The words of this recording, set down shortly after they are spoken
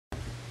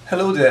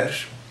Hello there,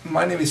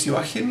 my name is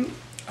Joachim.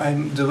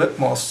 I'm the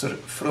webmaster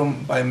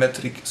from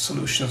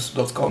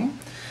biometricsolutions.com,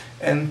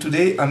 and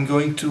today I'm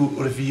going to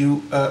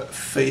review a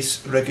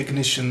face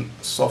recognition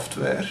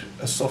software,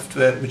 a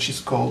software which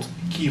is called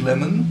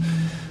Keylemon.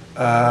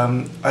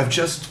 I've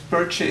just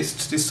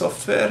purchased this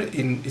software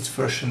in its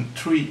version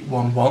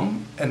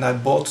 3.1.1 and I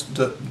bought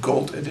the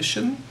gold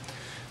edition.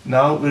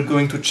 Now we're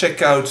going to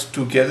check out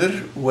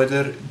together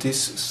whether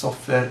this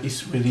software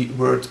is really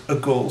worth a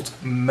gold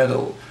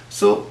medal.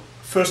 So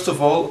first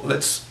of all,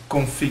 let's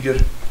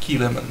configure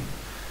Keylemon.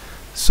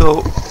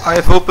 So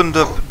I've opened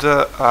up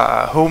the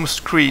home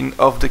screen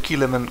of the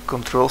Keylemon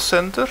control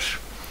center.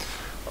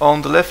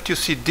 On the left you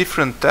see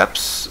different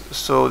tabs,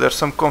 so there's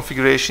some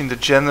configuration in the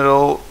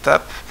general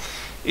tab.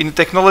 In the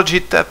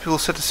technology tab we'll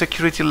set the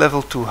security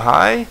level to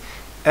high,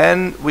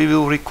 and we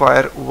will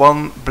require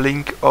one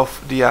blink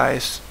of the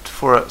eyes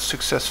for a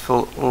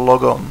successful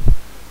logon.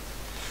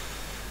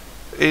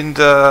 In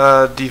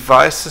the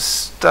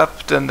devices tab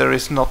then there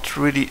is not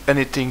really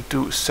anything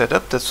to set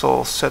up, that's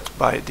all set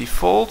by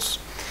default.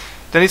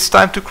 Then it's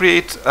time to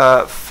create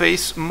a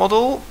face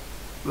model.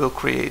 We'll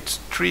create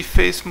 3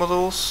 face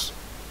models.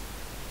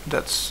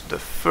 That's the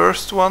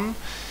first one.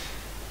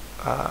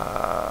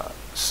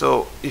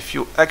 So if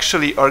you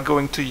actually are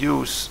going to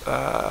use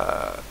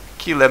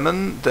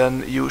Keylemon,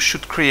 then you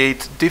should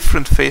create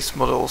different face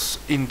models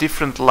in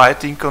different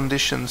lighting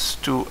conditions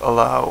to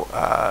allow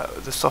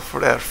the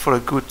software for a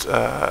good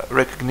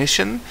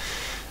recognition.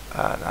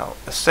 Now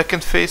a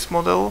second face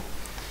model,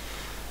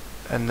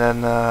 and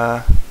then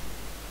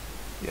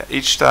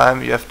each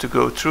time you have to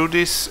go through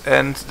this,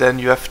 and then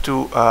you have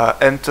to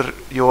enter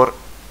your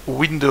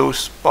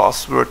Windows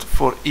password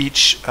for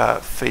each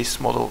face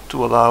model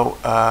to allow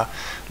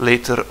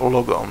later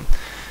logon.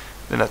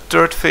 Then a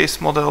third face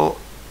model.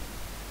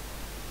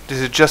 This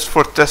is just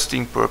for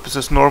testing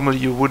purposes. Normally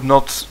you would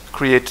not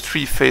create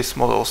 3 face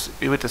models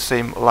with the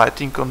same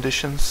lighting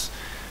conditions.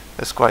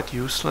 That's quite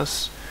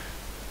useless.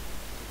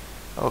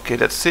 Okay,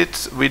 that's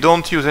it. We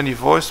don't use any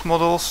voice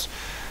models.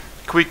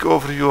 Quick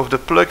overview of the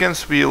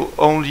plugins. We'll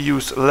only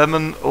use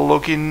Lemon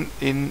login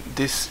in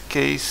this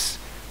case,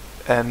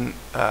 and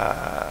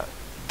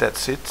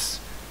that's it.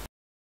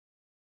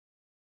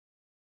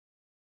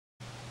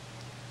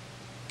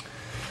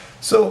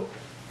 So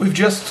we've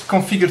just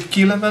configured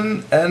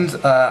Keylemon, and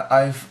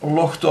I've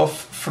logged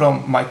off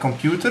from my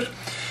computer.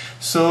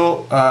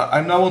 So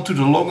I'm now onto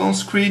the logon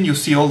screen. You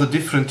see all the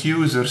different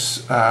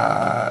users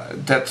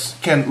that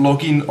can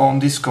log in on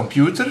this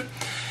computer.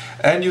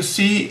 And you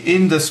see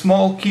in the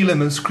small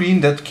Keylemon screen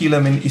that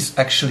Keylemon is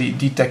actually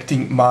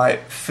detecting my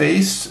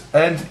face,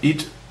 and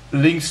it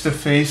links the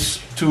face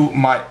to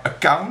my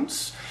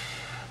accounts.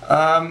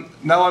 Now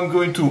I'm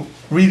going to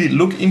really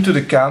look into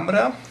the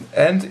camera,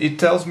 and it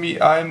tells me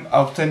I'm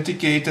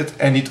authenticated,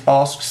 and it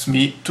asks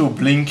me to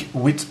blink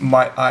with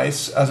my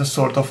eyes as a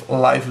sort of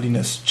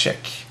liveliness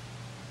check.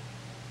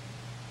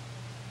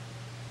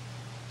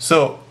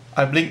 So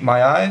I blink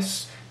my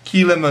eyes,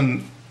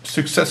 Keylemon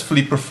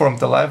successfully performed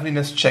the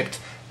liveliness check,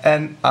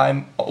 and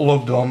I'm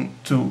logged on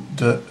to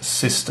the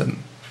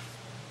system.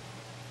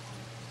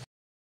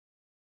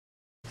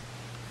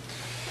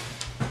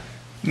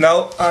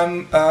 Now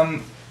I'm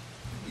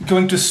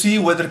going to see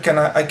whether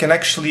I can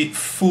actually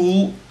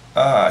fool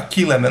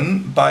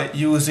Keylemon by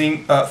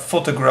using a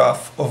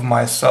photograph of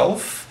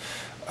myself,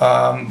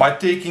 by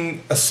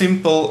taking a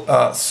simple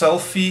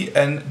selfie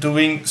and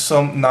doing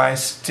some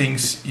nice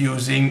things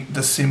using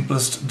the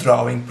simplest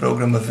drawing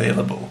program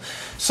available.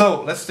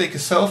 So let's take a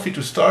selfie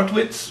to start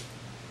with.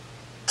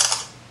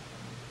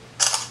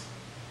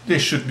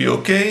 This should be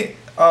okay.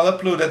 I'll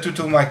upload that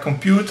to my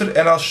computer,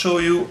 and I'll show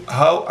you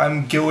how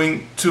I'm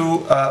going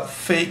to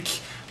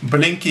fake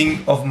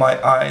blinking of my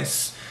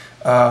eyes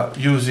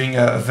using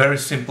a very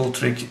simple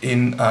trick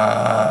in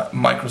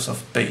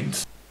Microsoft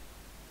Paint.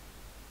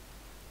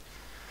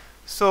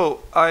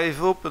 So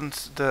I've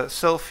opened the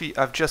selfie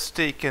I've just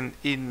taken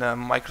in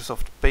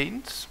Microsoft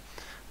Paint.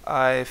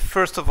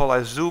 First of all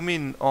I zoom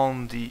in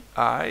on the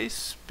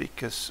eyes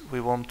because we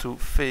want to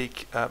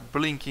fake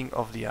blinking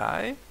of the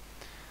eye.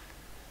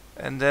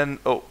 And then,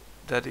 oh,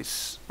 that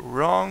is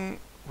wrong.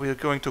 We're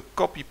going to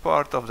copy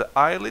part of the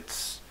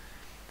eyelids,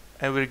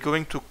 and we're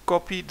going to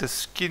copy the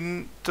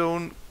skin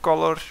tone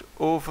color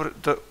over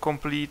the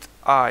complete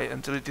eye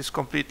until it is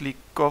completely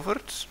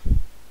covered.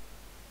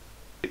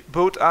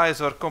 Both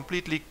eyes are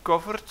completely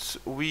covered.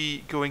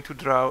 We're going to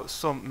draw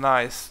some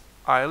nice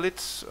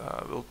eyelids.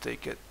 We'll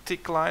take a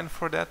thick line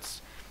for that.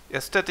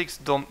 Aesthetics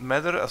don't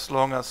matter as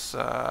long as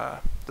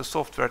the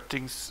software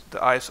thinks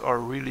the eyes are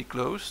really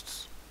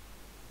closed.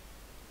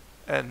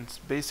 And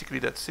basically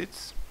that's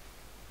it.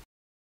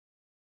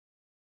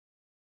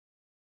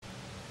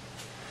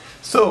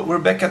 So we're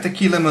back at the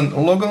Keylemon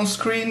logon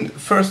screen.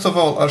 First of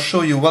all, I'll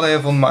show you what I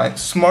have on my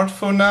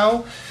smartphone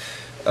now.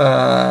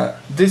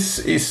 This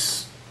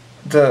is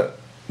the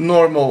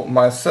normal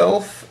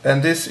myself,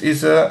 and this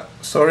is a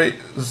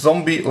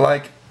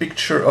zombie-like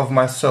picture of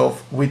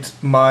myself with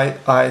my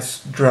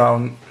eyes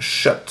drawn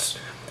shut.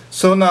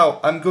 So now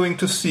I'm going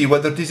to see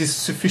whether this is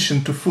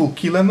sufficient to fool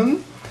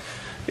Keylemon.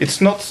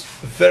 It's not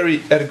very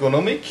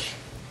ergonomic.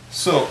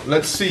 So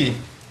let's see.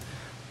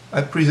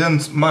 I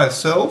present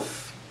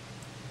myself,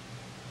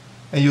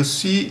 and you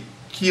see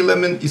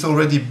Keylemon is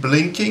already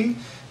blinking,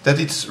 that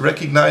it's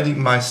recognizing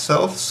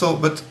myself. So,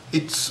 but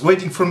it's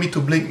waiting for me to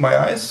blink my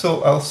eyes.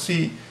 So I'll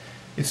see.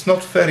 It's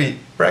not very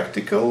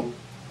practical.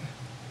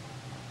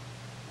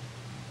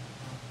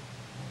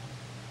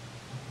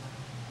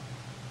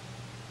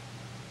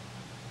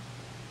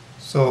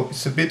 So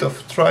it's a bit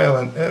of trial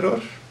and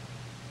error.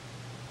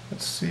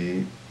 Let's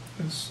see.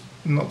 It's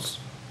not.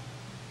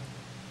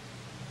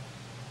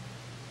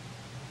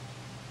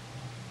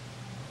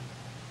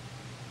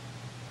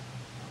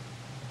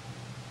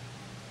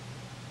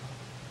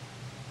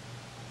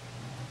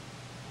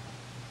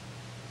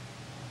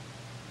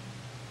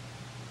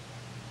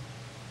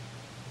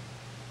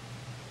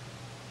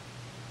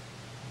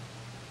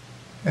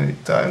 Any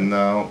time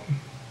now.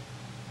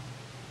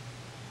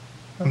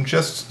 I'm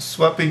just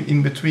swapping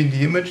in between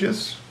the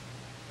images.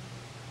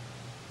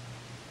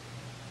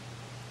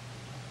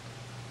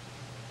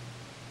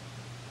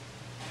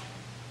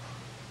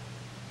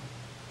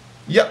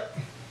 Yeah,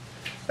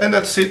 and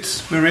that's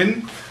it, we're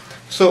in.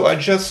 So I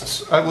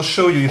will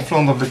show you in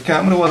front of the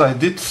camera what I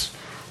did.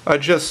 I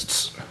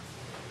just,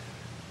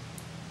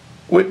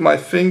 with my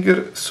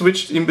finger,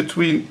 switched in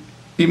between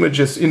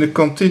images in a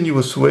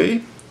continuous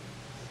way.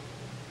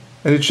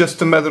 And it's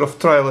just a matter of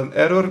trial and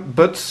error,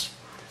 but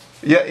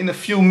yeah, in a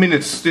few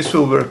minutes this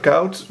will work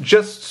out.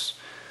 Just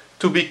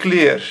to be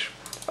clear,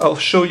 I'll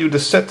show you the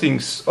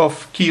settings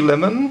of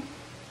Keylemon,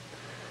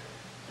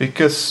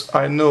 because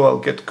I know I'll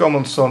get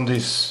comments on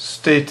this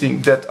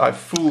stating that I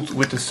fooled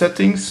with the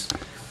settings.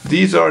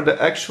 These are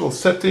the actual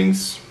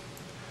settings.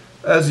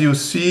 As you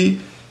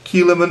see,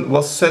 Keylemon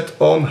was set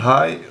on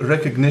high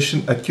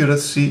recognition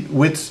accuracy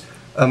with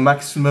a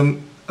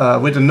maximum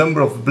with a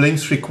number of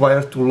blinks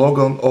required to log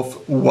on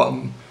of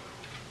 1.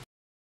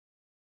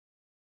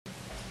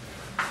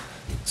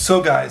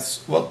 So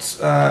guys, what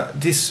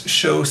this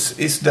shows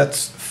is that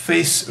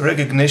face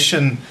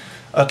recognition,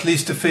 at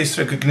least the face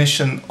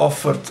recognition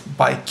offered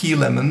by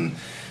Keylemon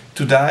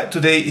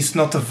today is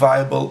not a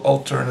viable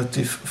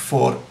alternative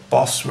for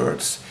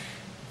passwords.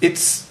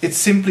 It's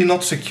simply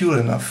not secure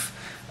enough.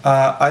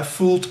 I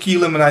fooled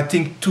Keylemon, I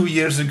think 2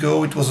 years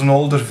ago. It was an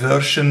older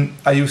version.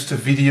 I used a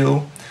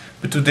video,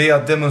 but today I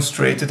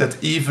demonstrated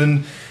that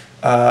even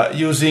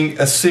using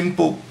a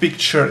simple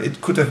picture,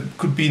 it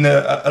could be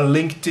a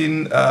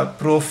LinkedIn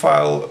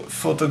profile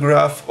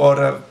photograph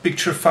or a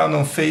picture found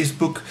on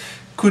Facebook,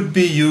 could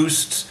be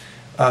used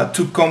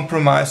to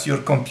compromise your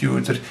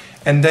computer.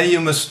 And then you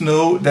must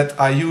know that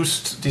I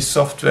used this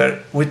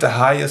software with the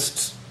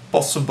highest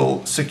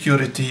possible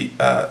security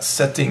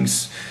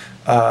settings.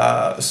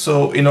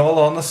 So in all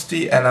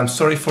honesty, and I'm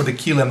sorry for the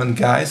Keylemon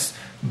guys,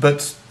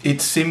 but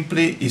it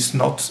simply is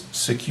not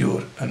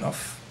secure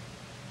enough.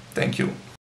 Thank you.